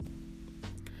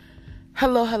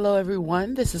Hello,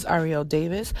 everyone. This is Ariel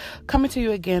Davis coming to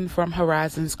you again from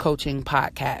Horizons Coaching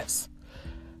Podcast.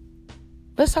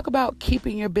 Let's talk about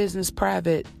keeping your business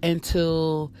private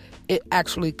until it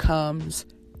actually comes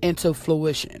into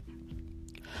fruition.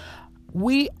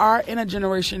 We are in a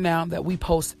generation now that we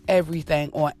post everything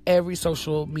on every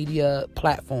social media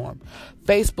platform.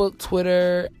 Facebook,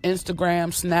 Twitter, Instagram,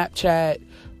 Snapchat,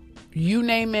 you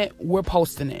name it, we're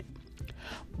posting it.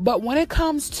 But when it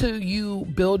comes to you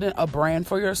building a brand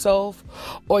for yourself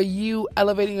or you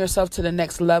elevating yourself to the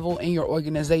next level in your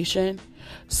organization,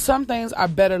 some things are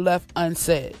better left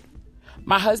unsaid.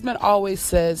 My husband always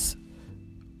says,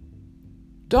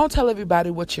 don't tell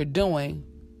everybody what you're doing.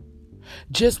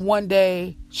 Just one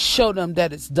day show them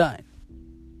that it's done.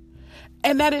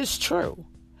 And that is true.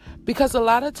 Because a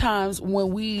lot of times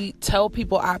when we tell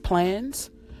people our plans,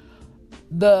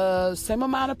 the same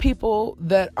amount of people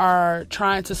that are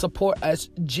trying to support us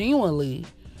genuinely,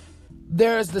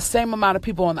 there's the same amount of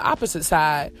people on the opposite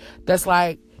side that's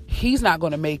like, he's not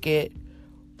going to make it.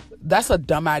 That's a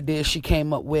dumb idea she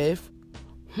came up with.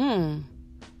 Let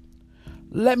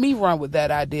me run with that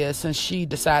idea since she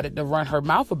decided to run her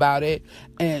mouth about it,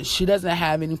 and she doesn't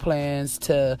have any plans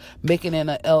to make it in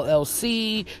an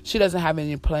LLC. She doesn't have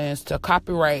any plans to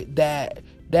copyright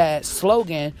that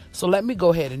slogan. So let me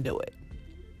go ahead and do it.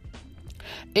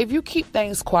 If you keep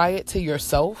things quiet to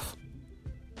yourself,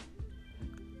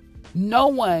 no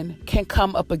one can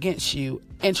come up against you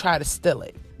and try to steal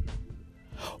it.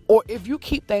 Or if you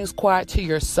keep things quiet to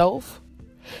yourself,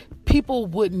 people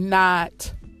would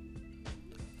not,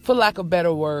 for lack of a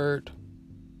better word,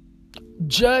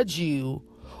 judge you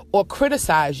or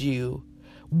criticize you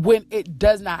when it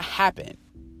does not happen.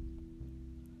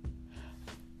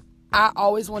 I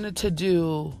always wanted to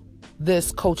do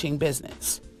this coaching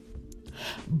business,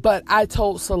 but I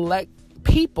told select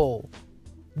people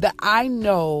that I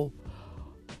know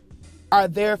are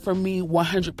there for me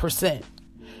 100%.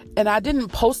 And I didn't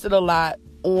post it a lot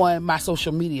on my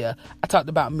social media. I talked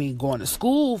about me going to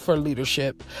school for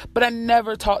leadership, but I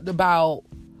never talked about,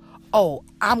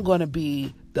 I'm going to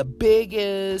be the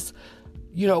biggest,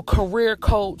 career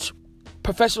coach,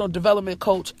 professional development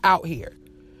coach out here.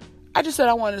 I just said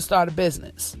I wanted to start a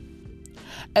business.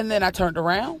 And then I turned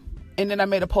around and then I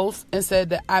made a post and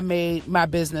said that I made my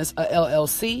business a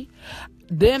LLC.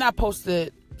 Then I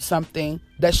posted something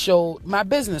that showed my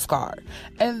business card.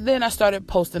 And then I started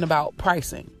posting about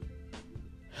pricing.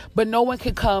 But no one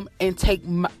can come and take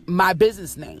my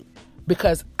business name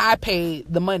because I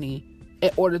paid the money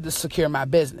in order to secure my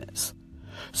business.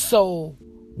 So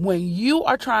when you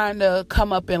are trying to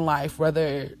come up in life,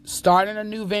 whether starting a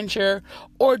new venture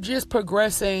or just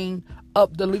progressing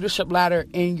up the leadership ladder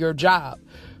in your job,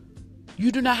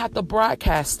 you do not have to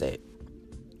broadcast it.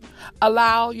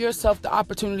 Allow yourself the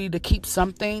opportunity to keep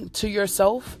something to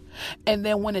yourself. And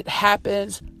then when it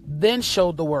happens, then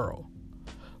show the world.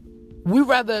 We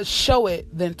rather show it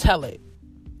than tell it.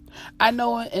 I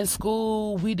know in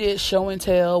school we did show and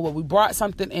tell where we brought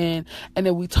something in and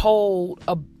then we told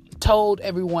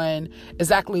everyone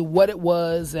exactly what it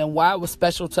was and why it was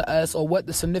special to us or what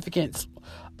the significance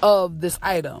of this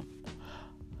item.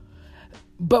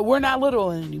 But we're not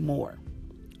little anymore.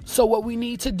 So what we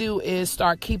need to do is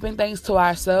start keeping things to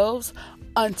ourselves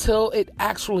until it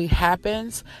actually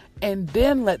happens and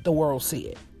then let the world see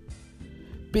it.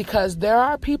 Because there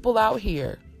are people out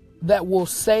here that will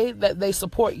say that they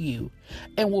support you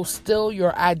and will steal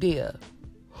your idea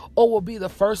or will be the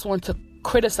first one to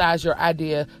criticize your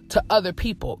idea to other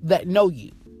people that know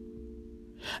you.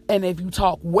 And if you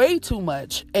talk way too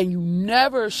much and you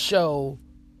never show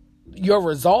your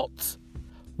results,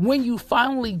 when you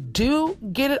finally do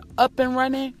get it up and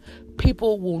running,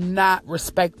 people will not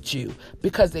respect you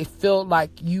because they feel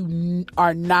like you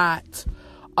are not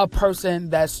a person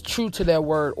that's true to their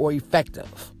word or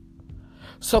effective.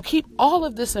 So keep all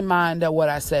of this in mind that what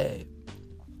I said,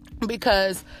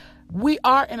 because we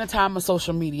are in a time of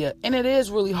social media and it is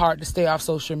really hard to stay off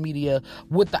social media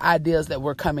with the ideas that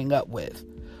we're coming up with.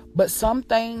 But some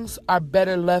things are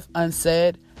better left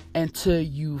unsaid until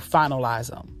you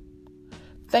finalize them.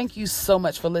 Thank you so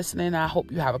much for listening. I hope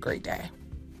you have a great day.